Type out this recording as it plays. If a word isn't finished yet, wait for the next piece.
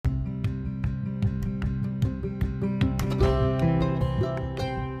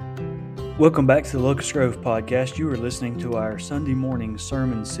Welcome back to the Locust Grove Podcast. You are listening to our Sunday morning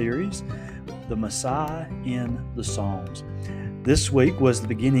sermon series, The Messiah in the Psalms. This week was the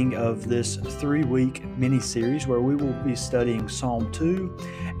beginning of this 3-week mini-series where we will be studying Psalm 2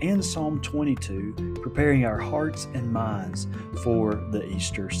 and Psalm 22, preparing our hearts and minds for the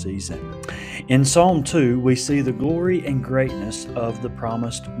Easter season. In Psalm 2, we see the glory and greatness of the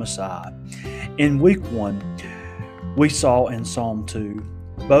promised Messiah. In week 1, we saw in Psalm 2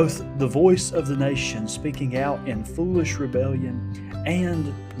 both the voice of the nation speaking out in foolish rebellion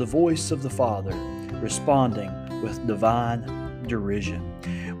and the voice of the Father responding with divine derision.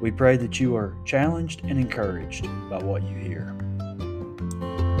 We pray that you are challenged and encouraged by what you hear.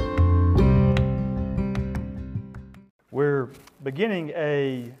 We're beginning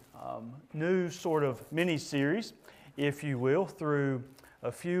a new sort of mini-series, if you will, through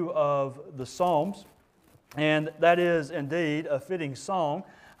a few of the Psalms. And that is indeed a fitting song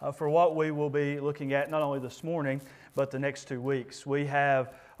for what we will be looking at not only this morning, but the next 2 weeks. We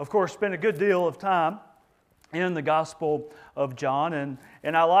have, of course, spent a good deal of time in the Gospel of John,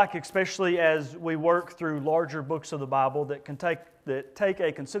 and I like, especially as we work through larger books of the Bible that take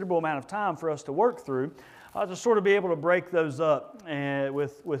a considerable amount of time for us to work through, to sort of be able to break those up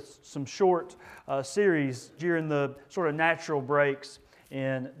with some short series during the sort of natural breaks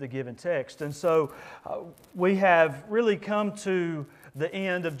in the given text. And so we have really come to the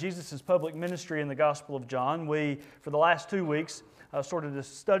end of Jesus' public ministry in the Gospel of John. We, for the last 2 weeks, sort of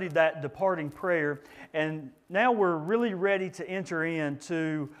just studied that departing prayer, and now we're really ready to enter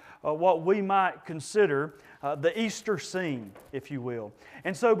into what we might consider the Easter scene, if you will.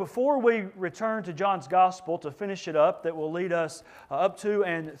 And so before we return to John's Gospel to finish it up, that will lead us up to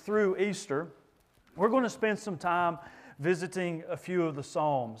and through Easter, we're going to spend some time visiting a few of the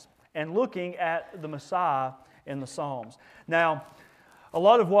Psalms and looking at the Messiah in the Psalms. Now, a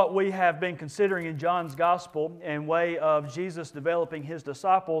lot of what we have been considering in John's Gospel in way of Jesus developing His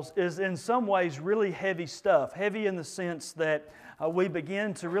disciples is in some ways really heavy stuff. Heavy in the sense that we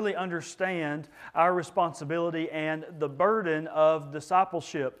begin to really understand our responsibility and the burden of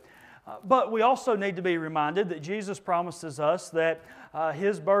discipleship. But we also need to be reminded that Jesus promises us that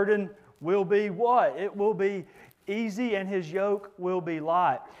His burden will be what? It will be easy and His yoke will be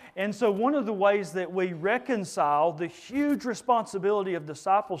light. And so one of the ways that we reconcile the huge responsibility of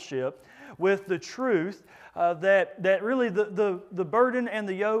discipleship with the truth that really the burden and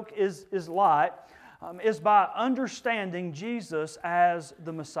the yoke is light is by understanding Jesus as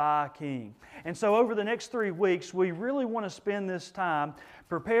the Messiah King. And so over the next 3 weeks, we really want to spend this time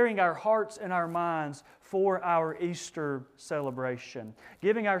preparing our hearts and our minds for our Easter celebration,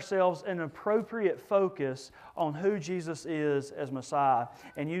 giving ourselves an appropriate focus on who Jesus is as Messiah,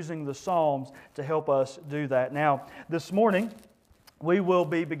 and using the Psalms to help us do that. Now, this morning, we will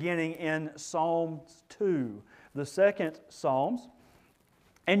be beginning in Psalm 2, the second Psalms.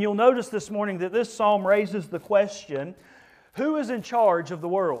 And you'll notice this morning that this psalm raises the question, who is in charge of the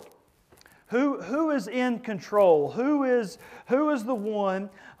world? Who is in control? Who is the one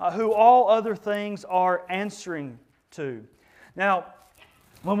who all other things are answering to? Now,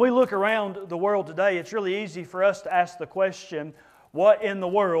 when we look around the world today, it's really easy for us to ask the question, what in the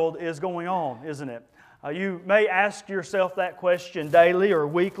world is going on, isn't it? You may ask yourself that question daily or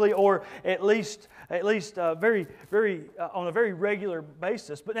weekly, or at least very on a very regular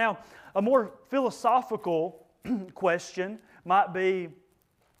basis. But now, a more philosophical question might be,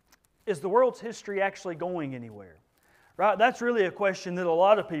 is the world's history actually going anywhere? Right? That's really a question that a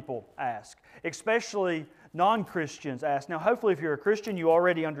lot of people ask, especially non-Christians ask. Now, hopefully if you're a Christian, you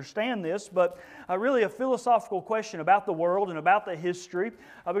already understand this, but really a philosophical question about the world and about the history,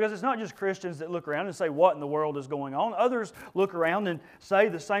 because it's not just Christians that look around and say, what in the world is going on? Others look around and say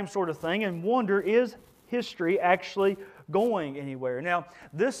the same sort of thing and wonder, is history actually going anywhere? Now,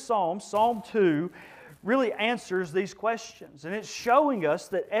 this psalm, Psalm 2, really answers these questions, and it's showing us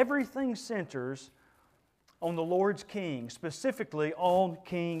that everything centers on the Lord's King, specifically on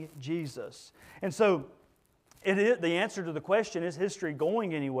King Jesus. And so, the answer to the question, is history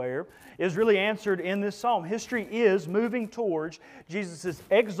going anywhere, is really answered in this psalm. History is moving towards Jesus'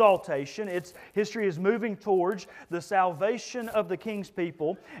 exaltation. History is moving towards the salvation of the King's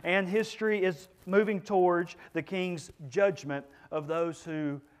people, and history is moving towards the King's judgment of those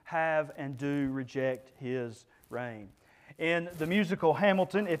who have and do reject His reign. In the musical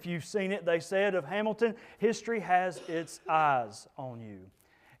Hamilton, if you've seen it, they said of Hamilton, history has its eyes on you.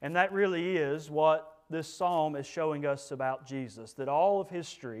 And that really is what this psalm is showing us about Jesus, that all of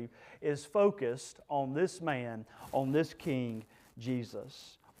history is focused on this man, on this King,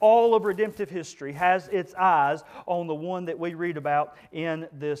 Jesus. all of redemptive history has its eyes on the one that we read about in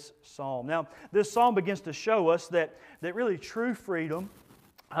this psalm. Now, this psalm begins to show us that really true freedom,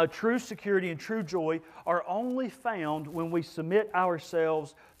 true security, and true joy are only found when we submit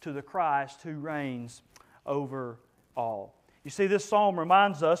ourselves to the Christ who reigns over all. You see, this psalm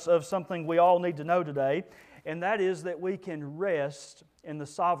reminds us of something we all need to know today, and that is that we can rest in the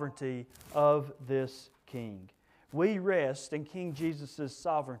sovereignty of this King. We rest in King Jesus'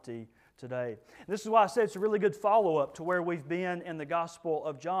 sovereignty today. This is why I said it's a really good follow-up to where we've been in the Gospel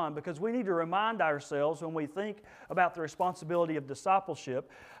of John, because we need to remind ourselves when we think about the responsibility of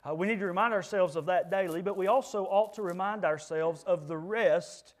discipleship, we need to remind ourselves of that daily, but we also ought to remind ourselves of the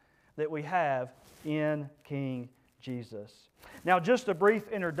rest that we have in King Jesus. Now, just a brief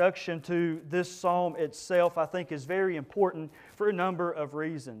introduction to this psalm itself, I think, is very important for a number of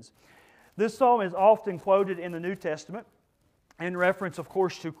reasons. This psalm is often quoted in the New Testament in reference, of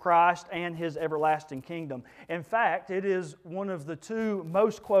course, to Christ and His everlasting kingdom. In fact, it is one of the two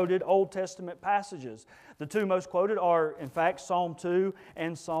most quoted Old Testament passages. The two most quoted are, in fact, Psalm 2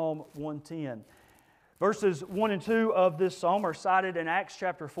 and Psalm 110. Verses 1 and 2 of this psalm are cited in Acts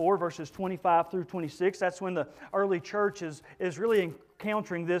chapter 4, verses 25 through 26. That's when the early church is really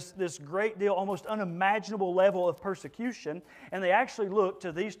encountering this great deal, almost unimaginable level of persecution, and they actually look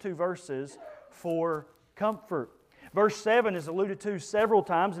to these two verses for comfort. Verse 7 is alluded to several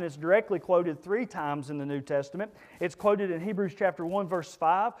times, and it's directly quoted 3 times in the New Testament. It's quoted in Hebrews chapter 1, verse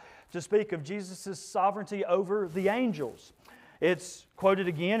 5, to speak of Jesus' sovereignty over the angels. It's quoted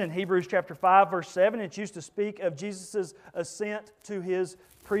again in Hebrews chapter 5, verse 7. It's used to speak of Jesus' ascent to His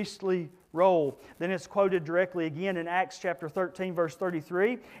priestly role. Then it's quoted directly again in Acts chapter 13, verse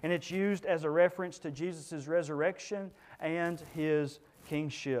 33, and it's used as a reference to Jesus' resurrection and His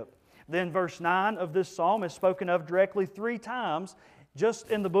kingship. Then verse 9 of this psalm is spoken of directly 3 times just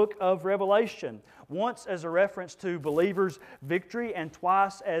in the book of Revelation. Once as a reference to believers' victory, and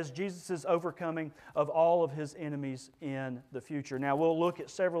twice as Jesus' overcoming of all of His enemies in the future. Now, we'll look at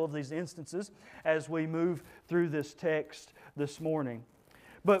several of these instances as we move through this text this morning.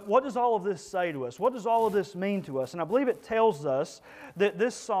 But what does all of this say to us? What does all of this mean to us? And I believe it tells us that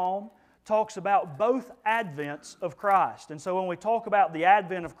this psalm talks about both advents of Christ. And so when we talk about the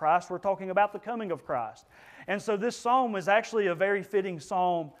advent of Christ, we're talking about the coming of Christ. And so this psalm is actually a very fitting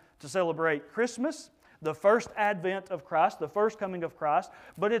psalm to celebrate Christmas, the first advent of Christ, the first coming of Christ,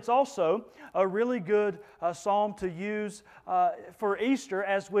 but it's also a really good psalm to use for Easter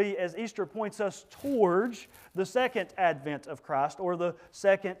as Easter points us towards the second advent of Christ, or the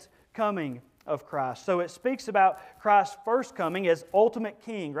second coming of Christ. So it speaks about Christ's first coming as ultimate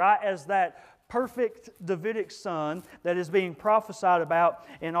king, right? As that perfect Davidic son that is being prophesied about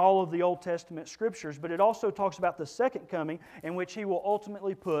in all of the Old Testament Scriptures. But it also talks about the second coming in which He will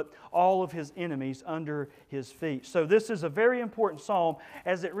ultimately put all of His enemies under His feet. So this is a very important psalm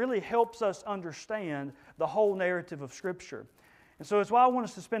as it really helps us understand the whole narrative of Scripture. And so it's why I want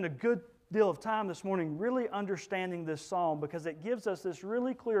us to spend a good deal of time this morning really understanding this psalm, because it gives us this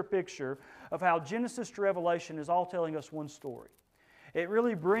really clear picture of how Genesis to Revelation is all telling us one story. It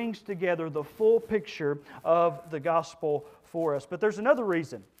really brings together the full picture of the gospel for us. But there's another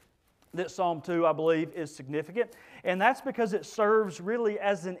reason that Psalm 2, I believe, is significant, and that's because it serves really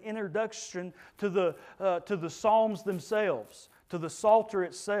as an introduction to the Psalms themselves, to the Psalter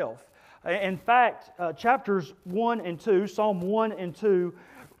itself. In fact, chapters 1 and 2, Psalm 1 and 2,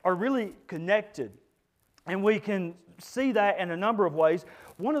 are really connected. And we can see that in a number of ways.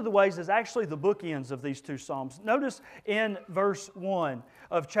 One of the ways is actually the bookends of these two Psalms. Notice in verse 1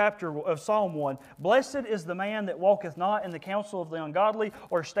 of Psalm 1, "Blessed is the man that walketh not in the counsel of the ungodly,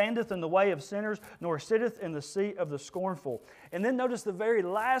 or standeth in the way of sinners, nor sitteth in the seat of the scornful." And then notice the very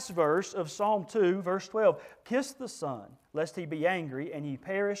last verse of Psalm 2, verse 12, "Kiss the Son, lest He be angry, and ye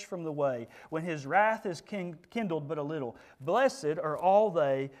perish from the way, when His wrath is kindled but a little. Blessed are all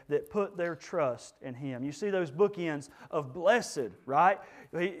they that put their trust in Him." You see those bookends of blessed, right?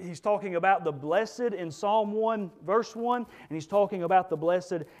 He's talking about the blessed in Psalm 1, verse 1, and he's talking about the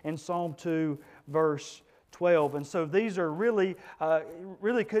blessed in Psalm 2, verse 12. And so these are really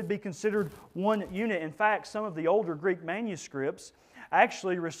could be considered one unit. In fact, some of the older Greek manuscripts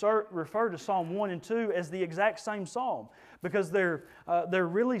actually refer to Psalm 1 and 2 as the exact same psalm, because they're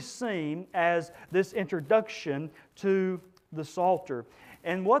really seen as this introduction to the Psalter.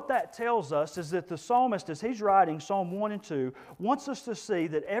 And what that tells us is that the psalmist, as he's writing Psalm 1 and 2, wants us to see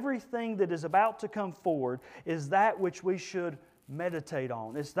that everything that is about to come forward is that which we should meditate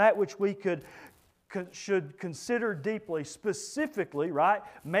on. It's that which we could should consider deeply, specifically, right?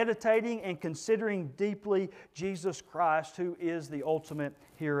 Meditating and considering deeply Jesus Christ, who is the ultimate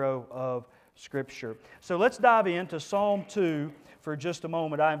hero of Scripture. So let's dive into Psalm 2 for just a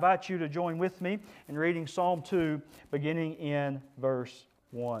moment. I invite you to join with me in reading Psalm 2, beginning in verse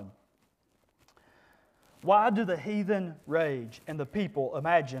 1. Why do the heathen rage and the people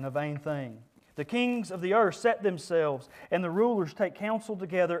imagine a vain thing? The kings of the earth set themselves, and the rulers take counsel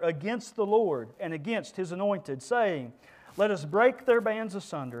together against the Lord and against His anointed, saying, Let us break their bands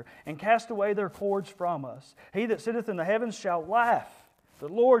asunder and cast away their cords from us. He that sitteth in the heavens shall laugh. The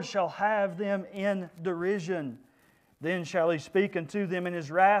Lord shall have them in derision. Then shall He speak unto them in His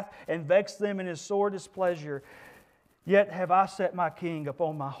wrath, and vex them in His sore displeasure. Yet have I set my King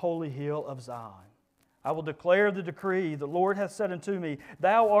upon my holy hill of Zion. I will declare the decree. The Lord hath said unto me,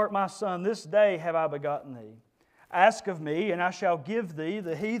 Thou art my Son, this day have I begotten thee. Ask of me, and I shall give thee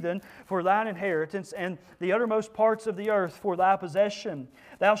the heathen for thine inheritance, and the uttermost parts of the earth for thy possession.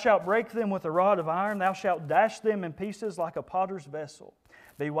 Thou shalt break them with a rod of iron, thou shalt dash them in pieces like a potter's vessel.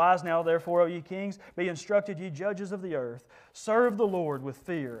 Be wise now, therefore, O ye kings, be instructed, ye judges of the earth. Serve the Lord with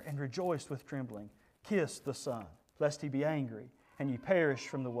fear, and rejoice with trembling. Kiss the Son, lest He be angry, and ye perish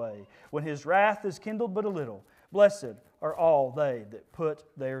from the way, when His wrath is kindled but a little. Blessed are all they that put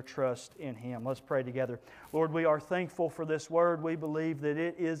their trust in Him. Let's pray together. Lord, we are thankful for this word. We believe that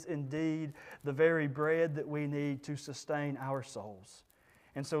it is indeed the very bread that we need to sustain our souls.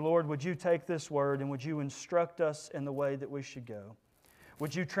 And so, Lord, would You take this word and would You instruct us in the way that we should go?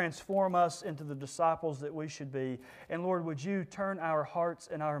 Would You transform us into the disciples that we should be? And Lord, would You turn our hearts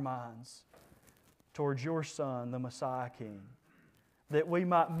and our minds towards Your Son, the Messiah King, that we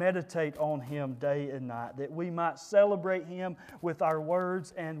might meditate on Him day and night, that we might celebrate Him with our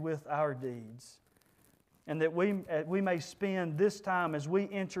words and with our deeds, and that we may spend this time as we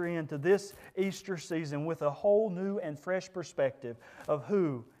enter into this Easter season with a whole new and fresh perspective of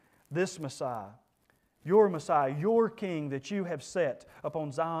who this Messiah, Your King that You have set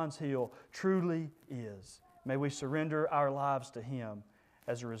upon Zion's hill truly is. May we surrender our lives to Him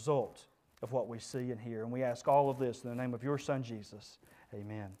as a result of what we see and hear. And we ask all of this in the name of Your Son, Jesus.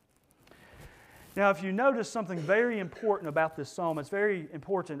 Amen. Now, if you notice something very important about this psalm, it's very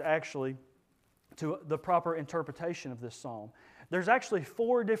important actually to the proper interpretation of this psalm. There's actually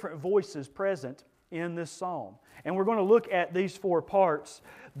 4 different voices present in this psalm. And we're going to look at these 4 parts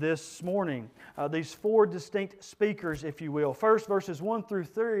this morning. These 4 distinct speakers, if you will. First, verses 1 through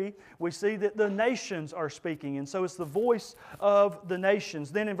 3, we see that the nations are speaking. And so it's the voice of the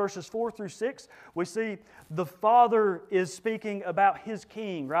nations. Then in verses 4 through 6, we see the Father is speaking about His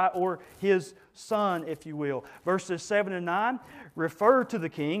King, right? Or His Son, if you will. Verses 7 and 9 refer to the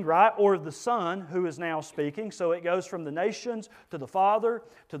King, right? Or the Son who is now speaking. So it goes from the nations to the Father,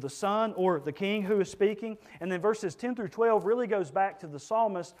 to the Son, or the King who is speaking. And then verses 10 through 12 really goes back to the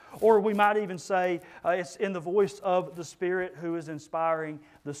psalmist, or we might even say it's in the voice of the Spirit who is inspiring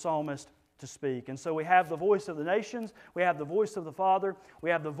the psalmist to speak. And so we have the voice of the nations, we have the voice of the Father,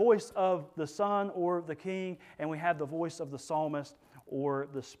 we have the voice of the Son or the King, and we have the voice of the psalmist or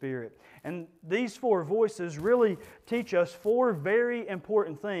the Spirit. And these 4 voices really teach us 4 very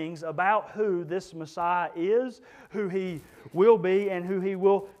important things about who this Messiah is, who He will be, and who He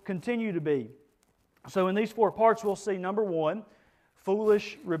will continue to be. So in these 4 parts, we'll see number 1,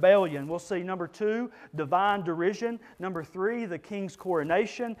 foolish rebellion. We'll see number 2, divine derision. Number 3, the King's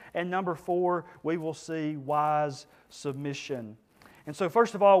coronation. And number 4, we will see wise submission. And so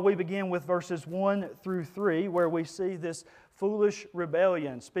first of all, we begin with verses 1 through 3, where we see this foolish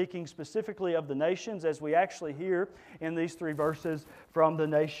rebellion, speaking specifically of the nations, as we actually hear in these 3 verses from the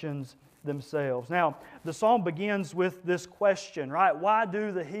nations themselves. Now, the psalm begins with this question, right? Why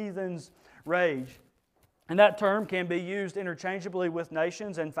do the heathens rage? And that term can be used interchangeably with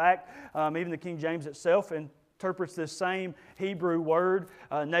nations. In fact, even the King James itself interprets this same Hebrew word,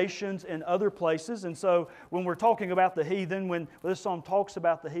 nations, in other places. And so when we're talking about the heathen, when this psalm talks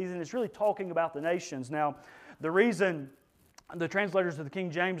about the heathen, it's really talking about the nations. Now, the reason the translators of the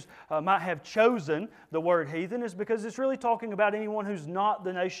King James might have chosen the word heathen is because it's really talking about anyone who's not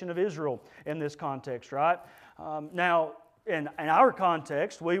the nation of Israel in this context, right? Now, in our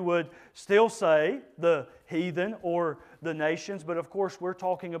context, we would still say the heathen or the nations, but of course we're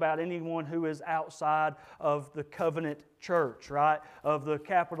talking about anyone who is outside of the covenant church, right? Of the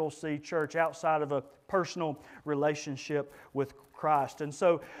capital C church, outside of a personal relationship with Christ. And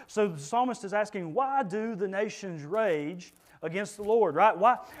so the psalmist is asking, why do the nations rage against the Lord, right?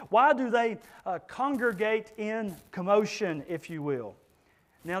 Why do they congregate in commotion, if you will?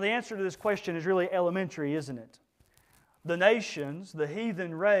 Now the answer to this question is really elementary, isn't it? The nations, the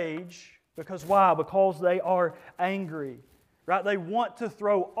heathen rage Because why? Because they are angry. Right? They want to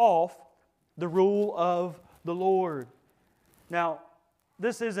throw off the rule of the Lord. Now,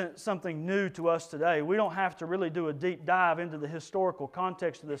 this isn't something new to us today. We don't have to really do a deep dive into the historical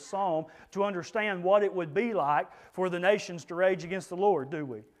context of this psalm to understand what it would be like for the nations to rage against the Lord, do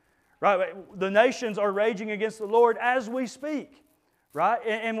we? Right? The nations are raging against the Lord as we speak. Right?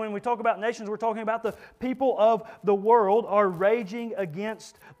 And when we talk about nations, we're talking about the people of the world are raging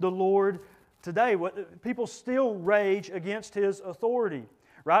against the Lord today. People still rage against His authority.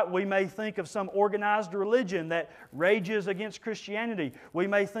 Right? We may think of some organized religion that rages against Christianity. We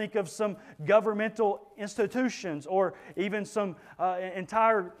may think of some governmental institutions or even some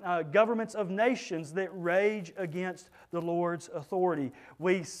entire governments of nations that rage against the Lord's authority.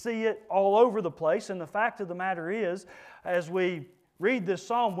 We see it all over the place, and the fact of the matter is, as we read this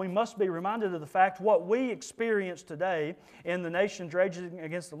psalm, we must be reminded of the fact what we experience today in the nations raging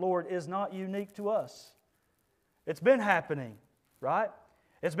against the Lord is not unique to us. It's been happening, right?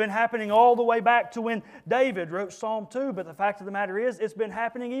 It's been happening all the way back to when David wrote Psalm 2, but the fact of the matter is, it's been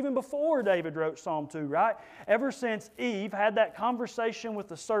happening even before David wrote Psalm 2, right? Ever since Eve had that conversation with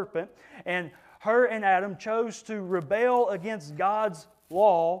the serpent, and her and Adam chose to rebel against God's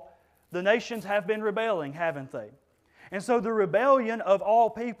law, the nations have been rebelling, haven't they? And so the rebellion of all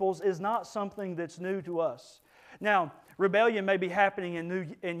peoples is not something that's new to us. Now, rebellion may be happening in new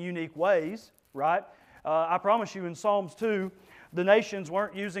and unique ways, right? I promise you in Psalms 2, the nations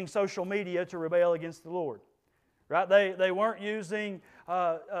weren't using social media to rebel against the Lord. Right? They weren't using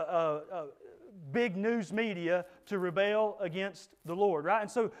big news media to rebel against the Lord. Right?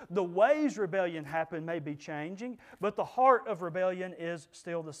 And so the ways rebellion happened may be changing, but the heart of rebellion is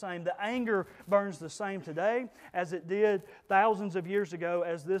still the same. The anger burns the same today as it did thousands of years ago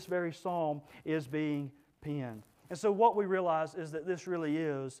as this very psalm is being penned. And so what we realize is that this really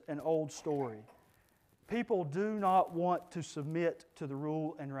is an old story. People do not want to submit to the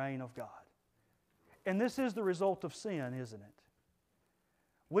rule and reign of God. And this is the result of sin, isn't it?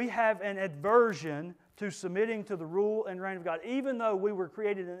 We have an aversion to submitting to the rule and reign of God. Even though we were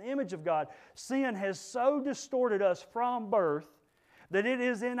created in the image of God, sin has so distorted us from birth that it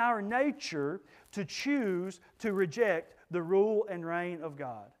is in our nature to choose to reject the rule and reign of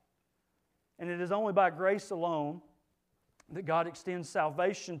God. And it is only by grace alone that God extends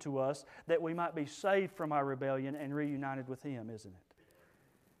salvation to us that we might be saved from our rebellion and reunited with Him, isn't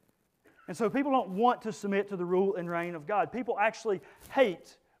it? And so people don't want to submit to the rule and reign of God. People actually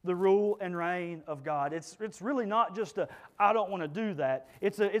hate the rule and reign of God. It's really not just a, I don't want to do that.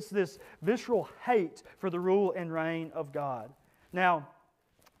 It's this visceral hate for the rule and reign of God. Now,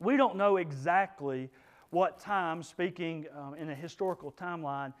 we don't know exactly what time, speaking in a historical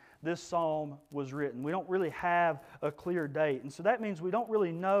timeline, this psalm was written. We don't really have a clear date. And so that means we don't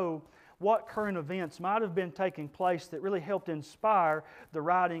really know what current events might have been taking place that really helped inspire the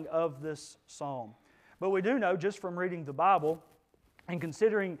writing of this psalm. But we do know, just from reading the Bible and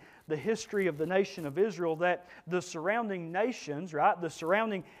considering the history of the nation of Israel, that the surrounding nations, right, the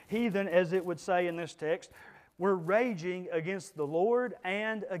surrounding heathen, as it would say in this text, were raging against the Lord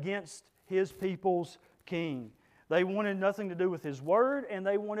and against His people's king. They wanted nothing to do with His word, and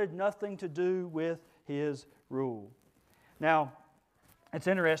they wanted nothing to do with His rule. Now, it's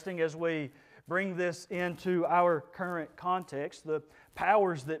interesting as we bring this into our current context, the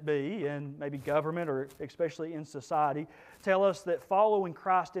powers that be, in maybe government or especially in society, tell us that following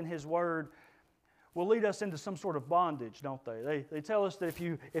Christ in His word will lead us into some sort of bondage, don't they? They tell us that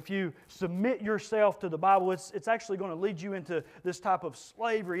if you submit yourself to the Bible, it's actually going to lead you into this type of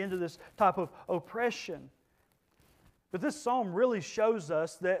slavery, into this type of oppression. But this psalm really shows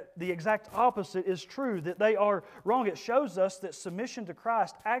us that the exact opposite is true, that they are wrong. It shows us that submission to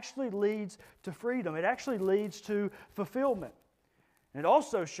Christ actually leads to freedom. It actually leads to fulfillment. And it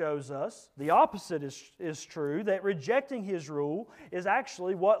also shows us the opposite is true, that rejecting His rule is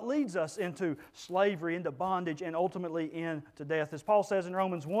actually what leads us into slavery, into bondage, and ultimately into death. As Paul says in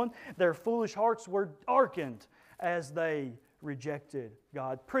Romans 1, their foolish hearts were darkened as they rejected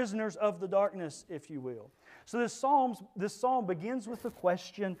God. Prisoners of the darkness, if you will. So this psalm begins with the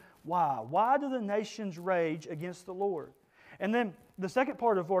question, why? Why do the nations rage against the Lord? And then the second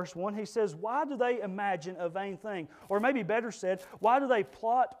part of verse 1, he says, why do they imagine a vain thing? Or maybe better said, why do they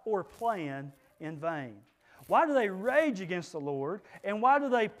plot or plan in vain? Why do they rage against the Lord? And why do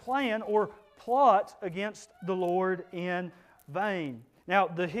they plan or plot against the Lord in vain? Now,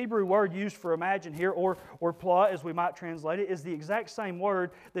 the Hebrew word used for imagine here, or plot as we might translate it, is the exact same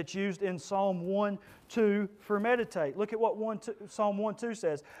word that's used in Psalm 1:2 for meditate. Look at what Psalm 1:2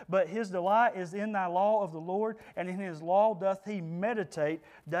 says. But his delight is in thy law of the Lord, and in his law doth he meditate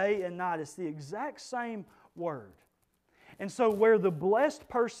day and night. It's the exact same word. And so where the blessed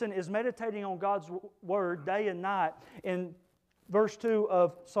person is meditating on God's word day and night, in verse 2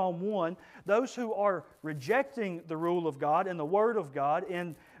 of Psalm 1, those who are rejecting the rule of God and the Word of God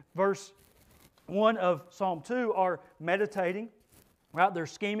in verse 1 of Psalm 2 are meditating, right? They're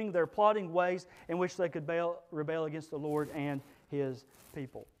scheming, they're plotting ways in which they could rebel against the Lord and His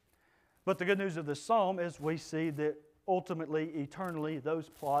people. But the good news of this psalm is we see that ultimately, eternally, those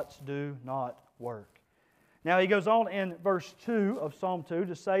plots do not work. Now he goes on in verse 2 of Psalm 2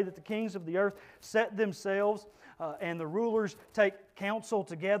 to say that the kings of the earth set themselves and the rulers take counsel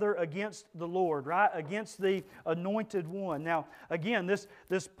together against the Lord, right? Against the anointed one. Now, again, this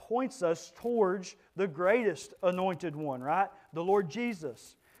points us towards the greatest anointed one, right? The Lord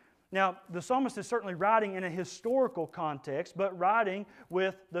Jesus. Now, the psalmist is certainly writing in a historical context, but writing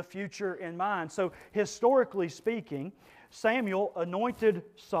with the future in mind. So, historically speaking, Samuel anointed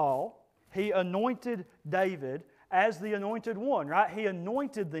Saul. He anointed David as the anointed one, right? He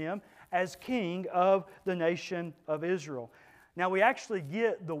anointed them as king of the nation of Israel. Now, we actually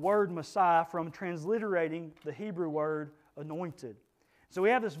get the word Messiah from transliterating the Hebrew word anointed. So we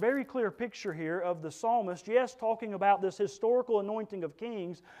have this very clear picture here of the psalmist, yes, talking about this historical anointing of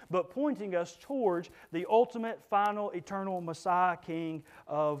kings, but pointing us towards the ultimate, final, eternal Messiah, king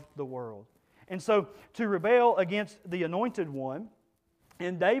of the world. And so to rebel against the anointed one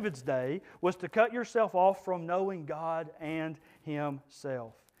in David's day was to cut yourself off from knowing God and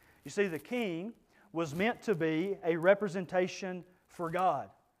Himself. You see, the king was meant to be a representation for God.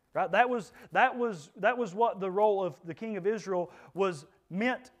 Right? That was what the role of the king of Israel was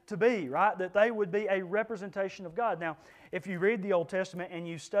meant to be, right? That they would be a representation of God. Now, if you read the Old Testament and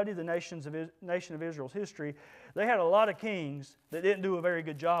you study the nation of Israel's history, they had a lot of kings that didn't do a very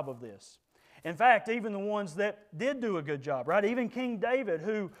good job of this. In fact, even the ones that did do a good job, right? Even King David,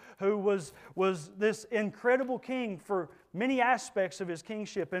 who was this incredible king for many aspects of his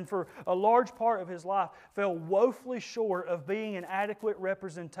kingship and for a large part of his life, fell woefully short of being an adequate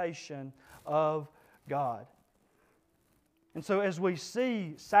representation of God. And so as we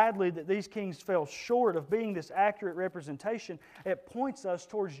see, sadly, that these kings fell short of being this accurate representation, it points us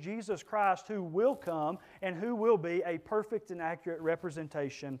towards Jesus Christ, who will come and who will be a perfect and accurate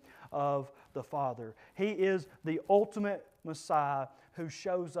representation of the Father. He is the ultimate Messiah who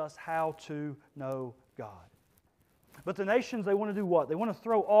shows us how to know God. But the nations, they want to do what? They want to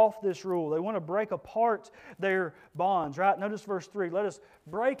throw off this rule. They want to break apart their bonds, right? Notice verse 3. Let us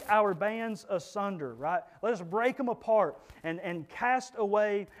break our bands asunder, right? Let us break them apart and cast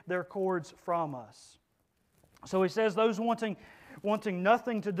away their cords from us. So he says those wanting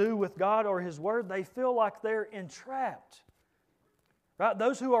nothing to do with God or His Word, they feel like they're entrapped. Right?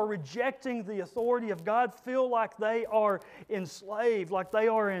 Those who are rejecting the authority of God feel like they are enslaved, like they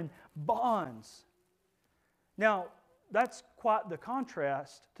are in bonds. Now, that's quite the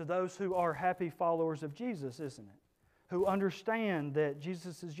contrast to those who are happy followers of Jesus, isn't it? Who understand that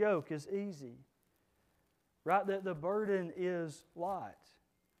Jesus' yoke is easy, right? That the burden is light.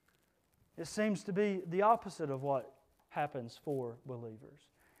 It seems to be the opposite of what happens for believers.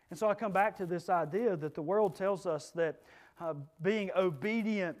 And so I come back to this idea that the world tells us that being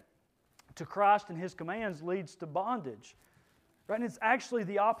obedient to Christ and His commands leads to bondage. Right? And it's actually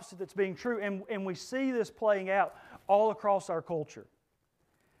the opposite that's being true. And we see this playing out all across our culture.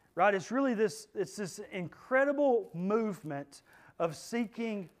 Right? It's this incredible movement of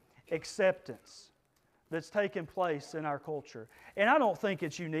seeking acceptance that's taken place in our culture. And I don't think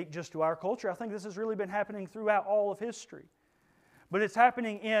it's unique just to our culture. I think this has really been happening throughout all of history. But it's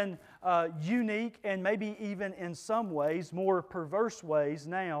happening in unique and maybe even in some ways more perverse ways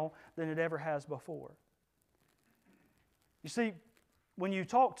now than it ever has before. You see, when you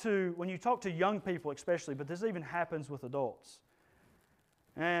talk to young people especially, but this even happens with adults,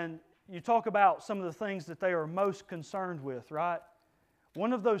 and you talk about some of the things that they are most concerned with, right?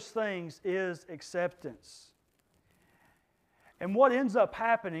 One of those things is acceptance. And what ends up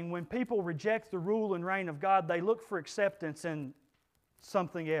happening when people reject the rule and reign of God, they look for acceptance in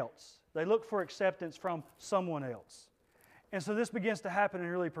something else. They look for acceptance from someone else. And so this begins to happen in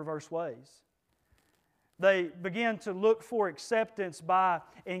really perverse ways. They begin to look for acceptance by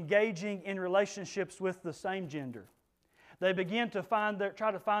engaging in relationships with the same gender. They begin to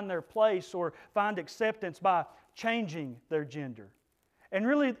try to find their place or find acceptance by changing their gender. And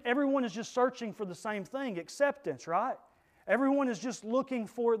really, everyone is just searching for the same thing, acceptance, right? Everyone is just looking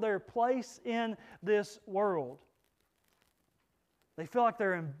for their place in this world. They feel like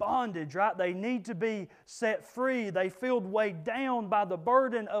they're in bondage, right? They need to be set free. They feel weighed down by the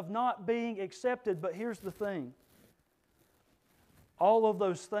burden of not being accepted. But here's the thing. All of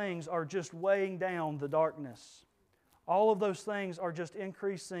those things are just weighing down the darkness. All of those things are just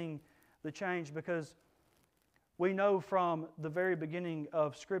increasing the change, because we know from the very beginning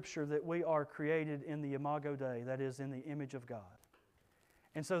of Scripture that we are created in the imago Dei, that is, in the image of God.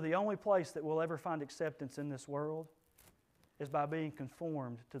 And so the only place that we'll ever find acceptance in this world is by being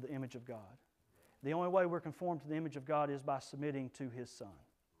conformed to the image of God. The only way we're conformed to the image of God is by submitting to His Son,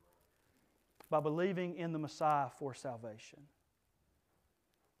 by believing in the Messiah for salvation.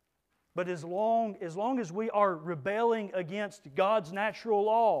 But as long as we are rebelling against God's natural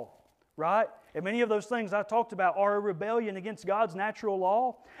law, right? And many of those things I talked about are a rebellion against God's natural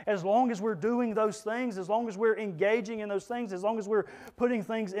law. As long as we're doing those things, as long as we're engaging in those things, as long as we're putting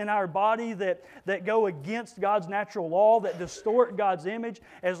things in our body that go against God's natural law, that distort God's image,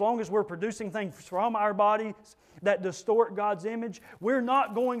 as long as we're producing things from our bodies that distort God's image, we're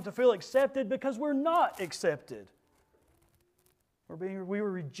not going to feel accepted, because we're not accepted. We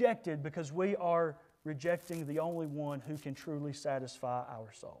were rejected because we are rejecting the only one who can truly satisfy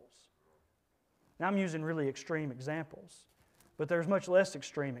our souls. Now, I'm using really extreme examples, but there's much less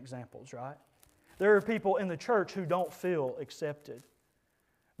extreme examples, right? There are people in the church who don't feel accepted.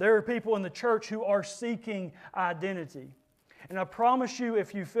 There are people in the church who are seeking identity. And I promise you,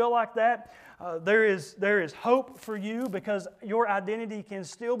 if you feel like that, there is hope for you, because your identity can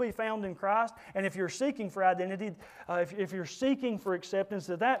still be found in Christ. And if you're seeking for identity, if you're seeking for acceptance,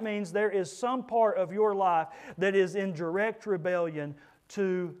 that means there is some part of your life that is in direct rebellion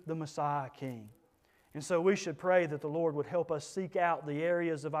to the Messiah King. And so we should pray that the Lord would help us seek out the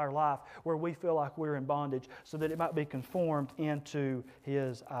areas of our life where we feel like we're in bondage, so that it might be conformed into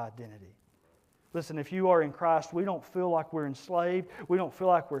His identity. Listen, if you are in Christ, we don't feel like we're enslaved. We don't feel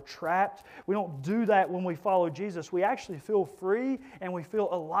like we're trapped. We don't do that when we follow Jesus. We actually feel free and we feel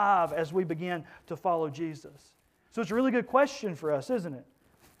alive as we begin to follow Jesus. So it's a really good question for us, isn't it?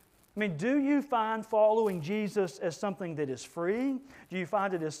 I mean, do you find following Jesus as something that is free? Do you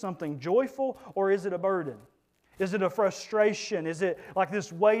find it as something joyful? Or is it a burden? Is it a frustration? Is it like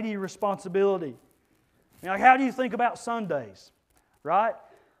this weighty responsibility? I mean, like, how do you think about Sundays? Right?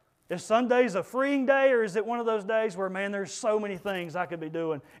 Is Sundays a freeing day, or is it one of those days where, man, there's so many things I could be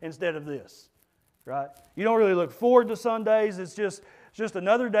doing instead of this? Right? You don't really look forward to Sundays. It's just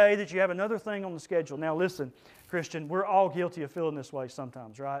another day that you have another thing on the schedule. Now listen, Christian, we're all guilty of feeling this way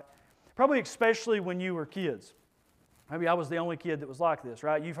sometimes, right? Probably especially when you were kids. Maybe I was the only kid that was like this,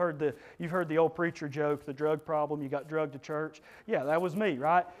 right? You've heard the old preacher joke, the drug problem, you got drugged to church. Yeah, that was me,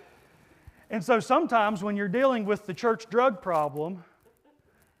 right? And so sometimes when you're dealing with the church drug problem,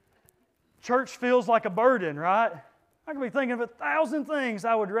 church feels like a burden, right? I could be thinking of 1,000 things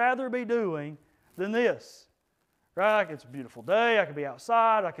I would rather be doing than this, right? It's a beautiful day. I could be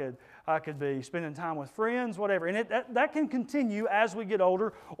outside. I could be spending time with friends, whatever. And that can continue as we get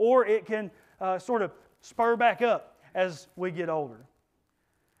older, or it can sort of spur back up as we get older.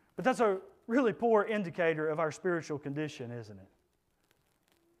 But that's a really poor indicator of our spiritual condition, isn't it?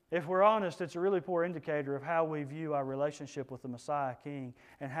 If we're honest, it's a really poor indicator of how we view our relationship with the Messiah King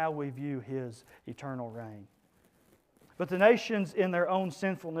and how we view His eternal reign. But the nations in their own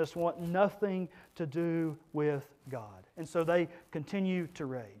sinfulness want nothing to do with God. And so they continue to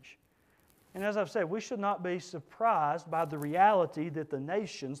rage. And as I've said, we should not be surprised by the reality that the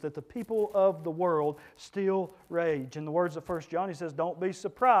nations, that the people of the world still rage. In the words of 1 John, he says, don't be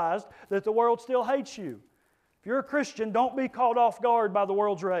surprised that the world still hates you. If you're a Christian, don't be caught off guard by the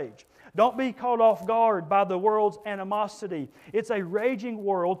world's rage. Don't be caught off guard by the world's animosity. It's a raging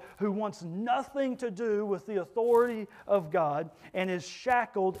world who wants nothing to do with the authority of God and is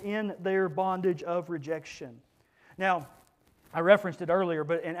shackled in their bondage of rejection. Now, I referenced it earlier,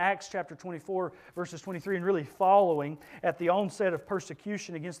 but in Acts chapter 24, verses 23, and really following at the onset of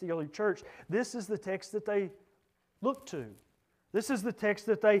persecution against the early church, this is the text that they look to. This is the text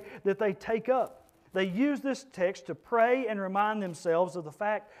that they take up. They use this text to pray and remind themselves of the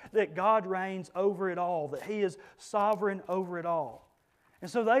fact that God reigns over it all, that He is sovereign over it all. And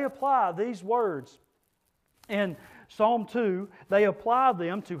so they apply these words in Psalm 2. They apply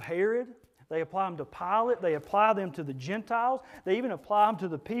them to Herod. They apply them to Pilate. They apply them to the Gentiles. They even apply them to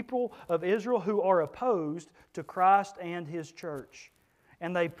the people of Israel who are opposed to Christ and His church.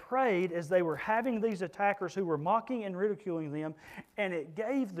 And they prayed as they were having these attackers who were mocking and ridiculing them, and it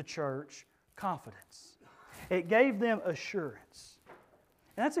gave the church confidence. It gave them assurance.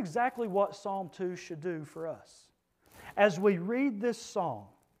 And that's exactly what Psalm 2 should do for us. as we read this song,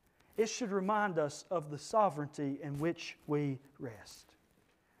 it should remind us of the sovereignty in which we rest.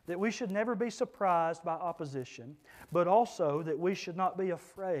 That we should never be surprised by opposition, but also that we should not be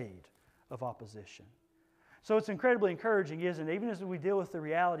afraid of opposition. So it's incredibly encouraging, isn't it? Even as we deal with the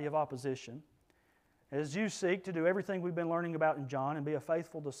reality of opposition, as you seek to do everything we've been learning about in John and be a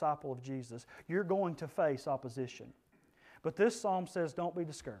faithful disciple of Jesus, you're going to face opposition. But this psalm says, don't be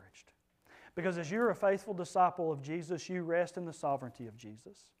discouraged. Because as you're a faithful disciple of Jesus, you rest in the sovereignty of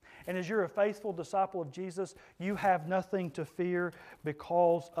Jesus. And as you're a faithful disciple of Jesus, you have nothing to fear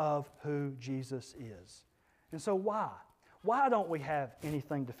because of who Jesus is. And so why? Why don't we have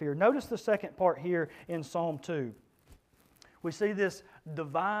anything to fear? Notice the second part here in Psalm 2. We see this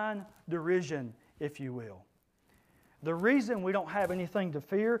divine derision, if you will. The reason we don't have anything to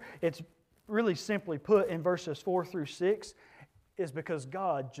fear, it's really simply put in verses 4 through 6, is because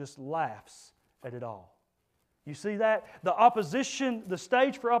God just laughs at it all. You see that? The opposition, the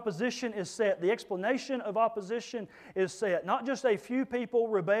stage for opposition is set. The explanation of opposition is set. Not just a few people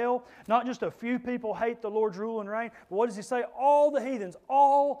rebel, not just a few people hate the Lord's rule and reign, but what does He say? All the heathens,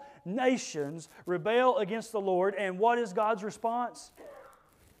 all nations rebel against the Lord, and what is God's response?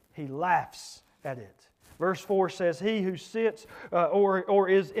 He laughs at it. Verse 4 says, He who sits or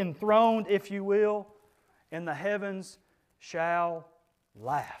is enthroned, if you will, in the heavens shall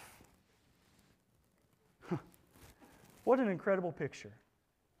laugh. What an incredible picture.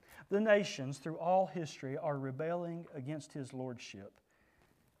 The nations through all history are rebelling against His lordship.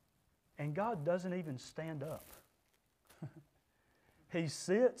 And God doesn't even stand up. He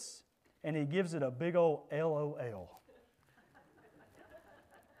sits and He gives it a big old LOL.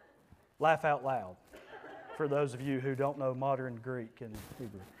 Laugh out loud, for those of you who don't know modern Greek and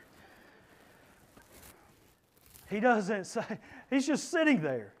Hebrew. He doesn't say, He's just sitting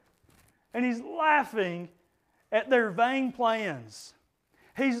there. And He's laughing at their vain plans.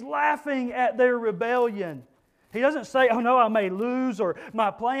 He's laughing at their rebellion. He doesn't say, oh no, I may lose or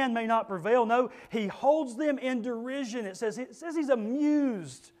my plan may not prevail. No, He holds them in derision. It says He's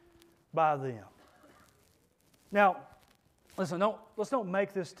amused by them. Now, listen, let's don't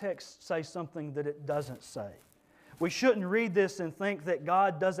make this text say something that it doesn't say. We shouldn't read this and think that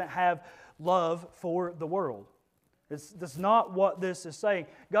God doesn't have love for the world. That's not what this is saying.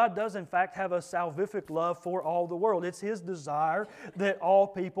 God does in fact have a salvific love for all the world. It's His desire that all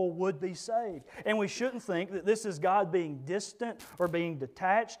people would be saved. And we shouldn't think that this is God being distant or being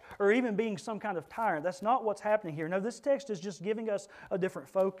detached or even being some kind of tyrant. That's not what's happening here. No, this text is just giving us a different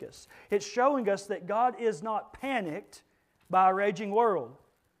focus. It's showing us that God is not panicked by a raging world.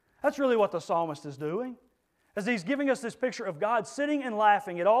 That's really what the psalmist is doing. As he's giving us this picture of God sitting and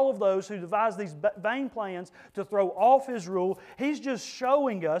laughing at all of those who devise these vain plans to throw off His rule, He's just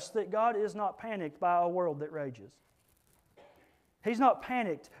showing us that God is not panicked by a world that rages. He's not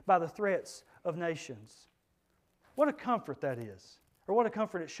panicked by the threats of nations. What a comfort that is, or what a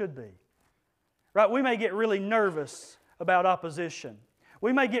comfort it should be. Right? We may get really nervous about opposition.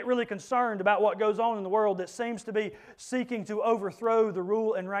 We may get really concerned about what goes on in the world that seems to be seeking to overthrow the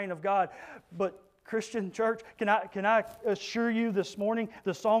rule and reign of God. But Christian church, can I assure you this morning,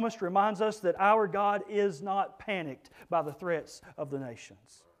 the psalmist reminds us that our God is not panicked by the threats of the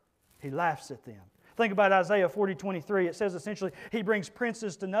nations. He laughs at them. Think about Isaiah 40:23. It says essentially, He brings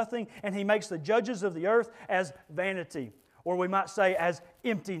princes to nothing and He makes the judges of the earth as vanity, or we might say as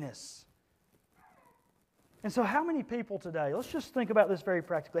emptiness. And so how many people today, let's just think about this very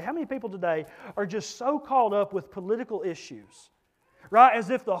practically, how many people today are just so caught up with political issues, right? As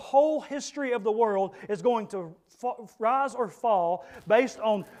if the whole history of the world is going to rise or fall based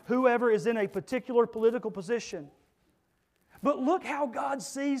on whoever is in a particular political position. But look how God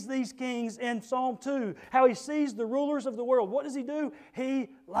sees these kings in Psalm 2, how He sees the rulers of the world. What does He do? He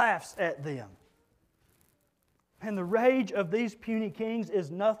laughs at them. And the rage of these puny kings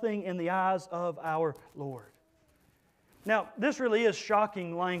is nothing in the eyes of our Lord. Now, this really is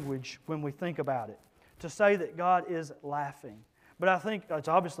shocking language when we think about it, to say that God is laughing. But I think it's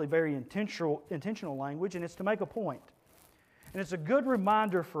obviously very intentional language, and it's to make a point. And it's a good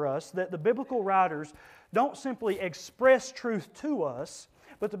reminder for us that the biblical writers don't simply express truth to us,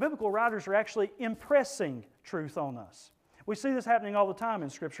 but the biblical writers are actually impressing truth on us. We see this happening all the time in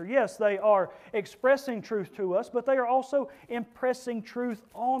Scripture. Yes, they are expressing truth to us, but they are also impressing truth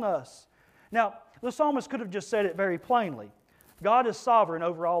on us. Now, the psalmist could have just said it very plainly. God is sovereign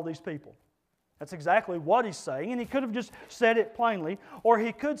over all these people. That's exactly what he's saying, and he could have just said it plainly, or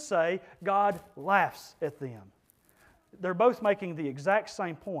he could say, God laughs at them. They're both making the exact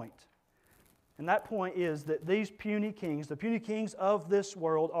same point. And that point is that these puny kings, the puny kings of this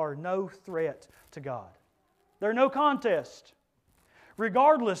world, are no threat to God. They're no contest.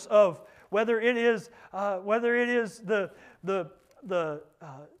 Regardless of whether it is the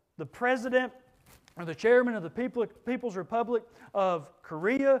president or the chairman of the People's Republic of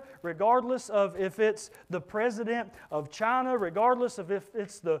Korea, regardless of if it's the president of China, regardless of if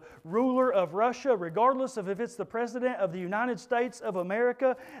it's the ruler of Russia, regardless of if it's the president of the United States of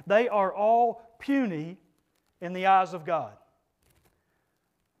America, they are all puny in the eyes of God.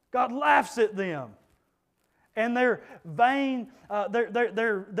 God laughs at them. And their vain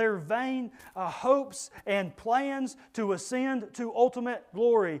hopes and plans to ascend to ultimate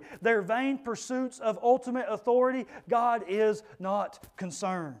glory, their vain pursuits of ultimate authority, God is not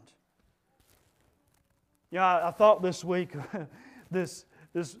concerned. You know, I thought this week this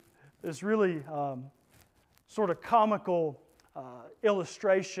really sort of comical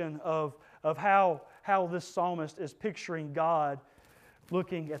illustration of how this psalmist is picturing God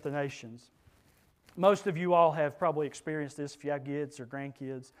looking at the nations. Most of you all have probably experienced this if you have kids or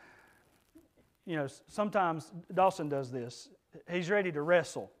grandkids. You know, sometimes Dawson does this. He's ready to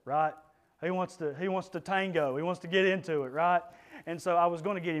wrestle, right? He wants to tango. He wants to get into it, right? And so I was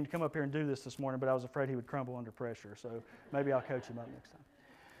going to get him to come up here and do this morning, but I was afraid he would crumble under pressure. So maybe I'll coach him up next time.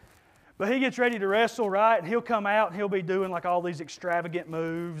 But he gets ready to wrestle, right? And he'll come out and he'll be doing like all these extravagant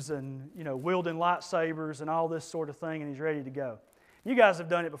moves and, you know, wielding lightsabers and all this sort of thing, and he's ready to go. You guys have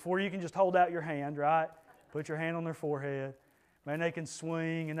done it before. You can just hold out your hand, right? Put your hand on their forehead. Man, they can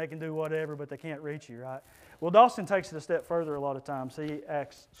swing and they can do whatever, but they can't reach you, right? Well, Dawson takes it a step further a lot of times. He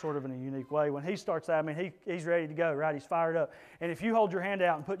acts sort of in a unique way. When he starts out, I mean, he's ready to go, right? He's fired up. And if you hold your hand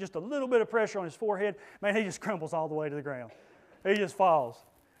out and put just a little bit of pressure on his forehead, man, he just crumbles all the way to the ground. He just falls.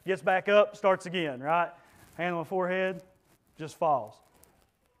 Gets back up, starts again, right? Hand on the forehead, just falls.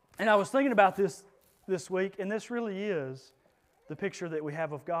 And I was thinking about this week, and this really is the picture that we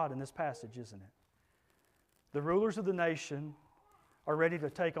have of God in this passage, isn't it? The rulers of the nation are ready to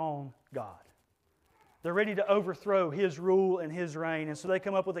take on God. They're ready to overthrow His rule and His reign. And so they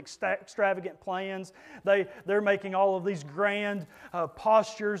come up with extravagant plans. They're making all of these grand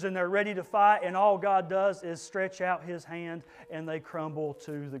postures, and they're ready to fight. And all God does is stretch out His hand, and they crumble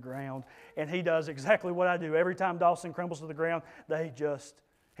to the ground. And He does exactly what I do. Every time Dawson crumbles to the ground, He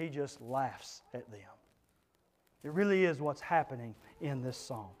just laughs at them. It really is what's happening in this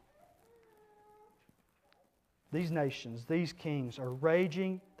psalm. These nations, these kings are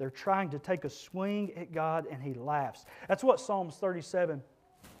raging. They're trying to take a swing at God, and He laughs. That's what Psalms 37,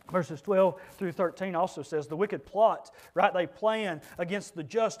 verses 12 through 13 also says. The wicked plot, right? They plan against the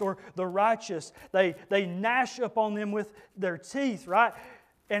just or the righteous. They gnash upon them with their teeth, right?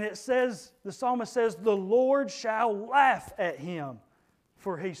 And it says, the psalmist says, the Lord shall laugh at him,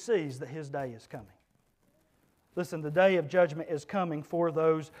 for He sees that His day is coming. Listen, the day of judgment is coming for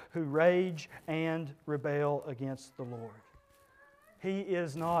those who rage and rebel against the Lord. He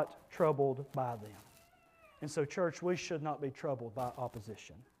is not troubled by them. And so, church, we should not be troubled by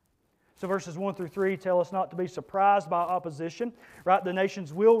opposition. So verses 1 through 3 tell us not to be surprised by opposition. Right? The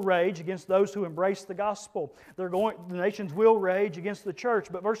nations will rage against those who embrace the gospel. The nations will rage against the church.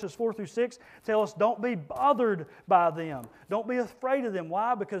 But verses 4 through 6 tell us don't be bothered by them. Don't be afraid of them.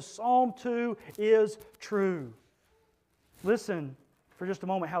 Why? Because Psalm 2 is true. Listen for just a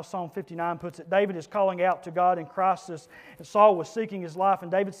moment how Psalm 59 puts it. David is calling out to God in crisis, and Saul was seeking his life,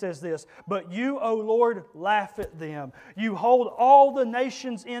 and David says this, "But you, O Lord, laugh at them. You hold all the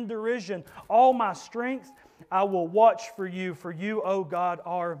nations in derision. All my strength I will watch for you, O God,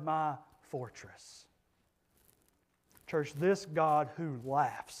 are my fortress." Church, this God who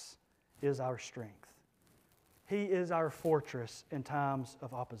laughs is our strength. He is our fortress in times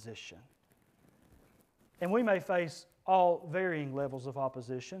of opposition. And we may face all varying levels of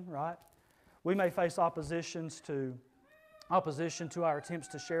opposition, right? We may face opposition to our attempts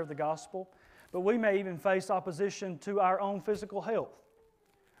to share the gospel, but we may even face opposition to our own physical health,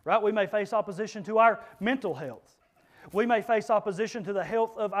 right? We may face opposition to our mental health. We may face opposition to the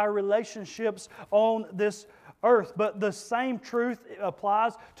health of our relationships on this earth, but the same truth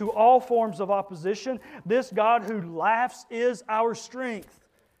applies to all forms of opposition. This God who laughs is our strength.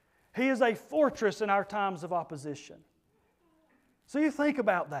 He is a fortress in our times of opposition. So you think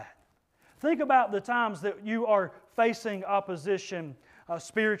about that. Think about the times that you are facing opposition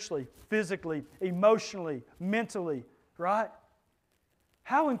spiritually, physically, emotionally, mentally, right?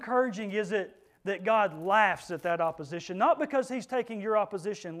 How encouraging is it that God laughs at that opposition? Not because He's taking your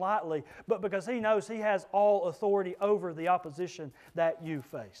opposition lightly, but because He knows He has all authority over the opposition that you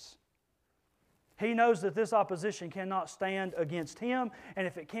face. He knows that this opposition cannot stand against Him, and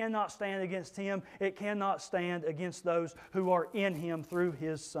if it cannot stand against Him, it cannot stand against those who are in Him through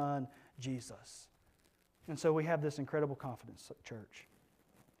His Son, Jesus. And so we have this incredible confidence, church.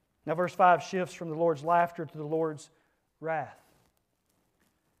 Now verse 5 shifts from the Lord's laughter to the Lord's wrath.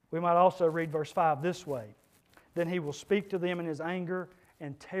 We might also read verse 5 this way. Then He will speak to them in His anger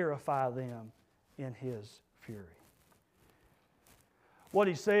and terrify them in His fury. What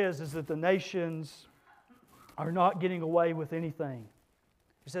He says is that the nations are not getting away with anything.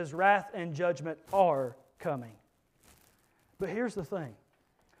 He says wrath and judgment are coming. But here's the thing.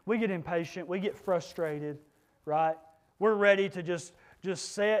 We get impatient. We get frustrated, right? We're ready to just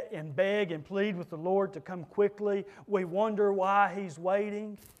sit and beg and plead with the Lord to come quickly. We wonder why He's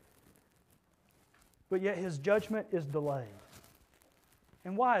waiting. But yet His judgment is delayed.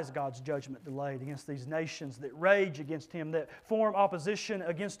 And why is God's judgment delayed against these nations that rage against Him, that form opposition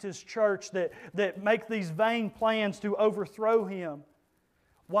against His church, that make these vain plans to overthrow Him?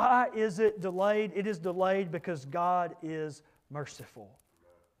 Why is it delayed? It is delayed because God is merciful.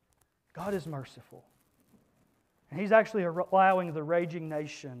 God is merciful. And He's actually allowing the raging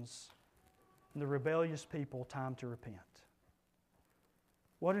nations and the rebellious people time to repent.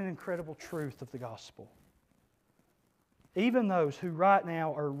 What an incredible truth of the gospel. Even those who right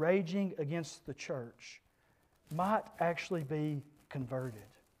now are raging against the church might actually be converted.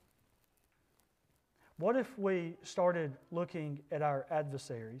 What if we started looking at our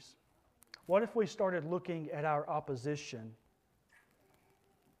adversaries? What if we started looking at our opposition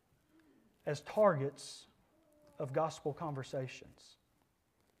as targets of gospel conversations?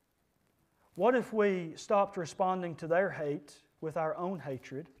 What if we stopped responding to their hate with our own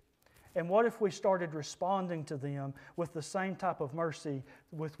hatred? And what if we started responding to them with the same type of mercy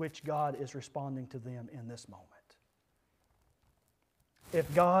with which God is responding to them in this moment?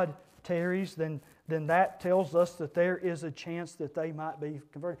 If God tarries, then that tells us that there is a chance that they might be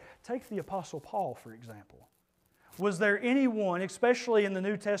converted. Take the Apostle Paul, for example. Was there anyone, especially in the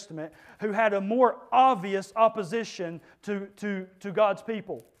New Testament, who had a more obvious opposition to God's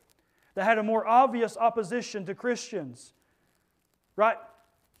people? That had a more obvious opposition to Christians? Right?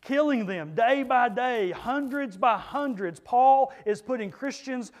 Killing them day by day, hundreds by hundreds. Paul is putting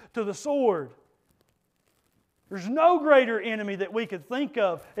Christians to the sword. There's no greater enemy that we could think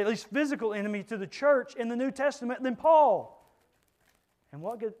of, at least physical enemy, to the church in the New Testament than Paul. And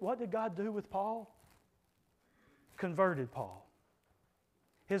what did God do with Paul? Converted Paul.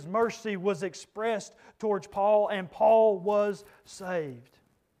 His mercy was expressed towards Paul, and Paul was saved.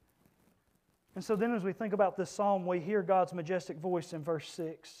 And so then as we think about this psalm, we hear God's majestic voice in verse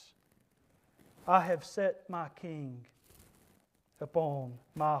 6. I have set my King upon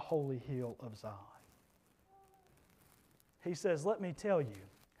my holy hill of Zion. He says, let me tell you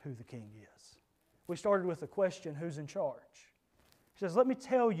who the King is. We started with the question, who's in charge? He says, let me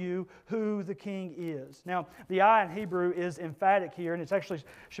tell you who the King is. Now, the I in Hebrew is emphatic here, and it actually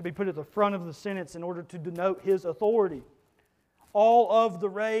should be put at the front of the sentence in order to denote His authority. All of the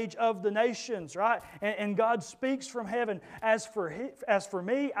rage of the nations, right? And God speaks from heaven, as for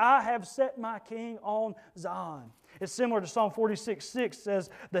me, I have set my King on Zion. It's similar to Psalm 46:6 says,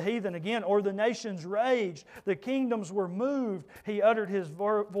 the heathen again, or the nations raged, the kingdoms were moved, He uttered His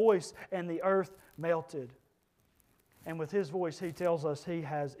voice, and the earth melted. And with His voice, He tells us He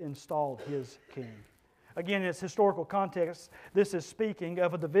has installed His King. Again, in its historical context, this is speaking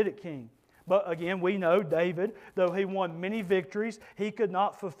of a Davidic king. But again, we know David, though he won many victories, he could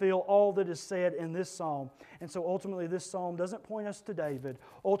not fulfill all that is said in this psalm. And so ultimately this psalm doesn't point us to David.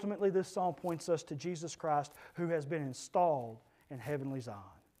 Ultimately this psalm points us to Jesus Christ, who has been installed in heavenly Zion.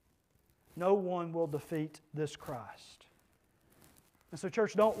 No one will defeat this Christ. And so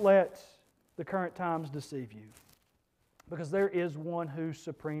church, don't let the current times deceive you, because there is one who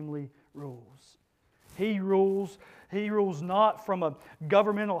supremely rules. He rules not from a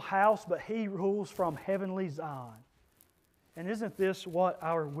governmental house, but He rules from heavenly Zion. And isn't this what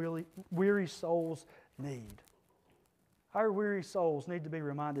our weary souls need? Our weary souls need to be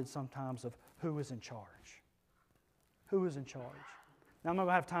reminded sometimes of who is in charge. Who is in charge? Now I'm not going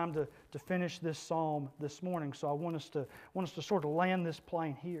to have time to finish this psalm this morning, so I want us to sort of land this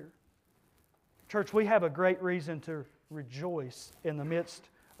plane here. Church, we have a great reason to rejoice in the midst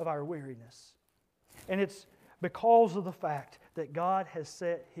of our weariness. And it's because of the fact that God has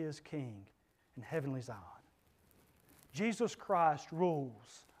set His King in heavenly Zion. Jesus Christ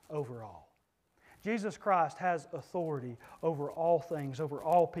rules over all. Jesus Christ has authority over all things, over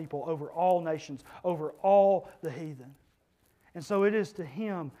all people, over all nations, over all the heathen. And so it is to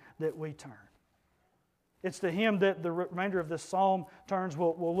Him that we turn. It's to Him that the remainder of this psalm turns.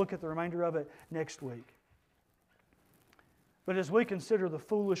 We'll look at the remainder of it next week. But as we consider the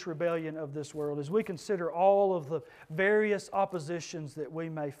foolish rebellion of this world, as we consider all of the various oppositions that we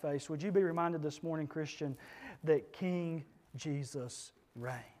may face, would you be reminded this morning, Christian, that King Jesus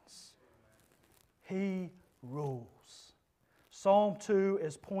reigns. He rules. Psalm 2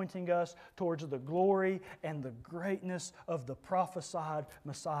 is pointing us towards the glory and the greatness of the prophesied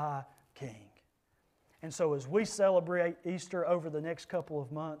Messiah King. And so as we celebrate Easter over the next couple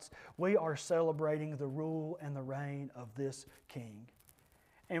of months, we are celebrating the rule and the reign of this King.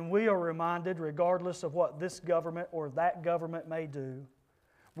 And we are reminded, regardless of what this government or that government may do,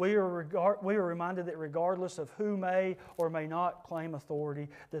 we are reminded that regardless of who may or may not claim authority,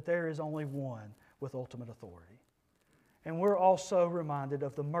 that there is only one with ultimate authority. And we're also reminded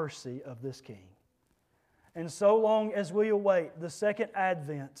of the mercy of this King. And so long as we await the second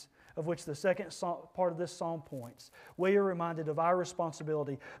advent, of which the second part of this psalm points, we are reminded of our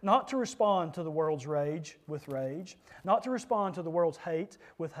responsibility not to respond to the world's rage with rage, not to respond to the world's hate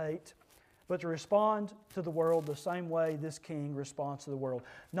with hate, but to respond to the world the same way this King responds to the world.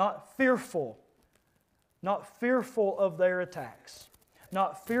 Not fearful of their attacks,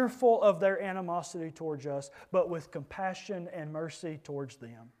 not fearful of their animosity towards us, but with compassion and mercy towards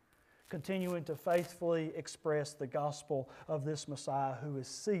them, continuing to faithfully express the gospel of this Messiah who is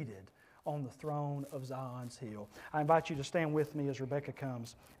seated on the throne of Zion's hill. I invite you to stand with me as Rebecca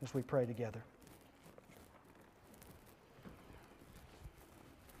comes as we pray together.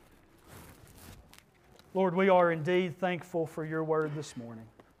 Lord, we are indeed thankful for your word this morning.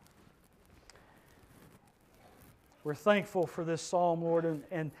 We're thankful for this psalm, Lord,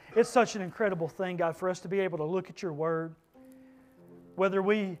 and it's such an incredible thing, God, for us to be able to look at your word. Whether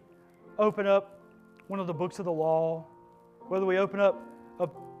we open up one of the books of the law, whether we open up a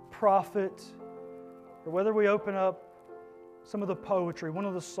prophet, or whether we open up some of the poetry, one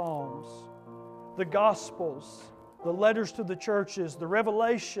of the Psalms, the Gospels, the letters to the churches, the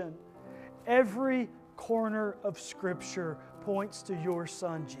Revelation, every corner of Scripture points to your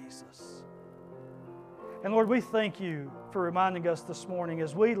Son, Jesus. And Lord, we thank you for reminding us this morning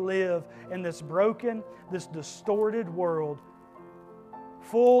as we live in this broken, this distorted world,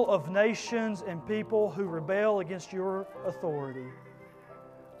 full of nations and people who rebel against your authority.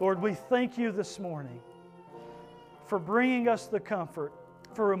 Lord, we thank you this morning for bringing us the comfort,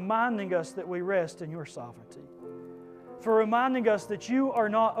 for reminding us that we rest in your sovereignty, for reminding us that you are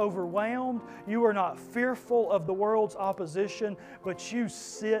not overwhelmed, you are not fearful of the world's opposition, but you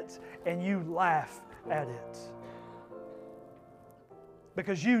sit and you laugh at it.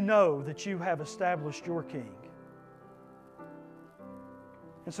 Because you know that you have established your King.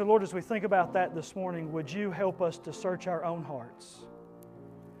 And so, Lord, as we think about that this morning, would you help us to search our own hearts?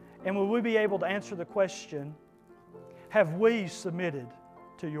 And will we be able to answer the question, have we submitted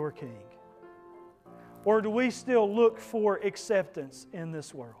to your King? Or do we still look for acceptance in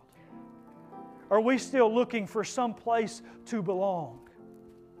this world? Are we still looking for some place to belong?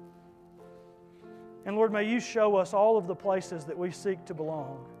 And Lord, may you show us all of the places that we seek to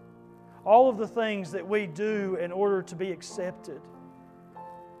belong, all of the things that we do in order to be accepted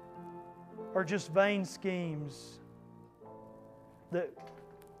are just vain schemes that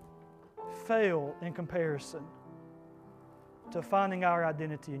fail in comparison to finding our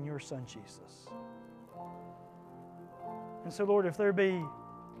identity in your Son, Jesus. And so, Lord, if there be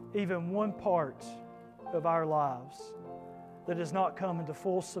even one part of our lives that has not come into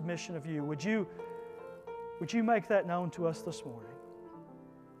full submission of you, would you make that known to us this morning?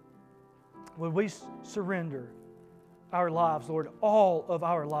 Would we surrender our lives, Lord, all of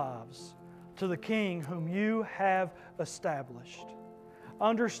our lives, to the King whom you have established,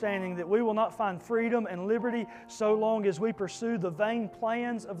 understanding that we will not find freedom and liberty so long as we pursue the vain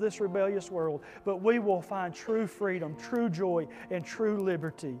plans of this rebellious world, but we will find true freedom, true joy, and true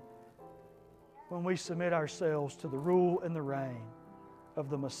liberty when we submit ourselves to the rule and the reign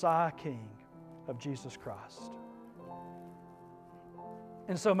of the Messiah King of Jesus Christ.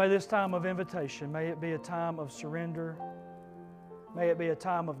 And so may this time of invitation, may it be a time of surrender, may it be a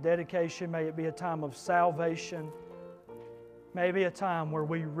time of dedication, may it be a time of salvation, may it be a time where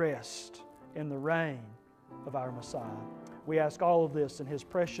we rest in the reign of our Messiah. We ask all of this in His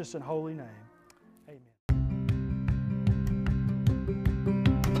precious and holy name.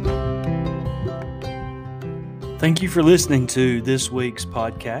 Thank you for listening to this week's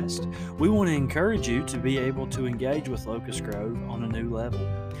podcast. We want to encourage you to be able to engage with Locust Grove on a new level.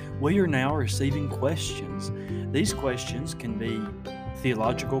 We are now receiving questions. These questions can be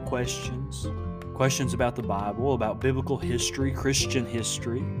theological questions, questions about the Bible, about biblical history, Christian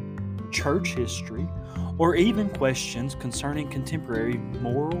history, church history, or even questions concerning contemporary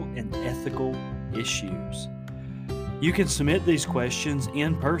moral and ethical issues. You can submit these questions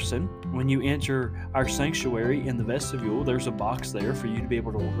in person when you enter our sanctuary in the vestibule. There's a box there for you to be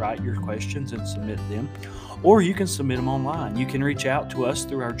able to write your questions and submit them. Or you can submit them online. You can reach out to us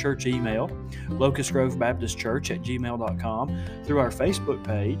through our church email, locustgrovebaptistchurch@gmail.com, through our Facebook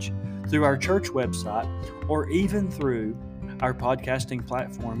page, through our church website, or even through our podcasting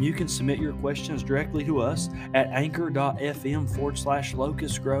platform. You can submit your questions directly to us at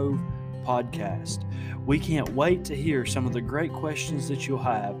anchor.fm/Locust Grove podcast. We can't wait to hear some of the great questions that you'll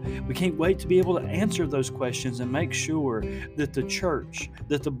have. We can't wait to be able to answer those questions and make sure that the church,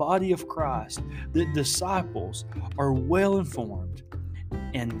 that the body of Christ, that disciples are well informed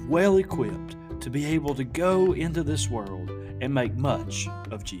and well equipped to be able to go into this world and make much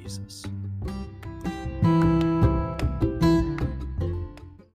of Jesus.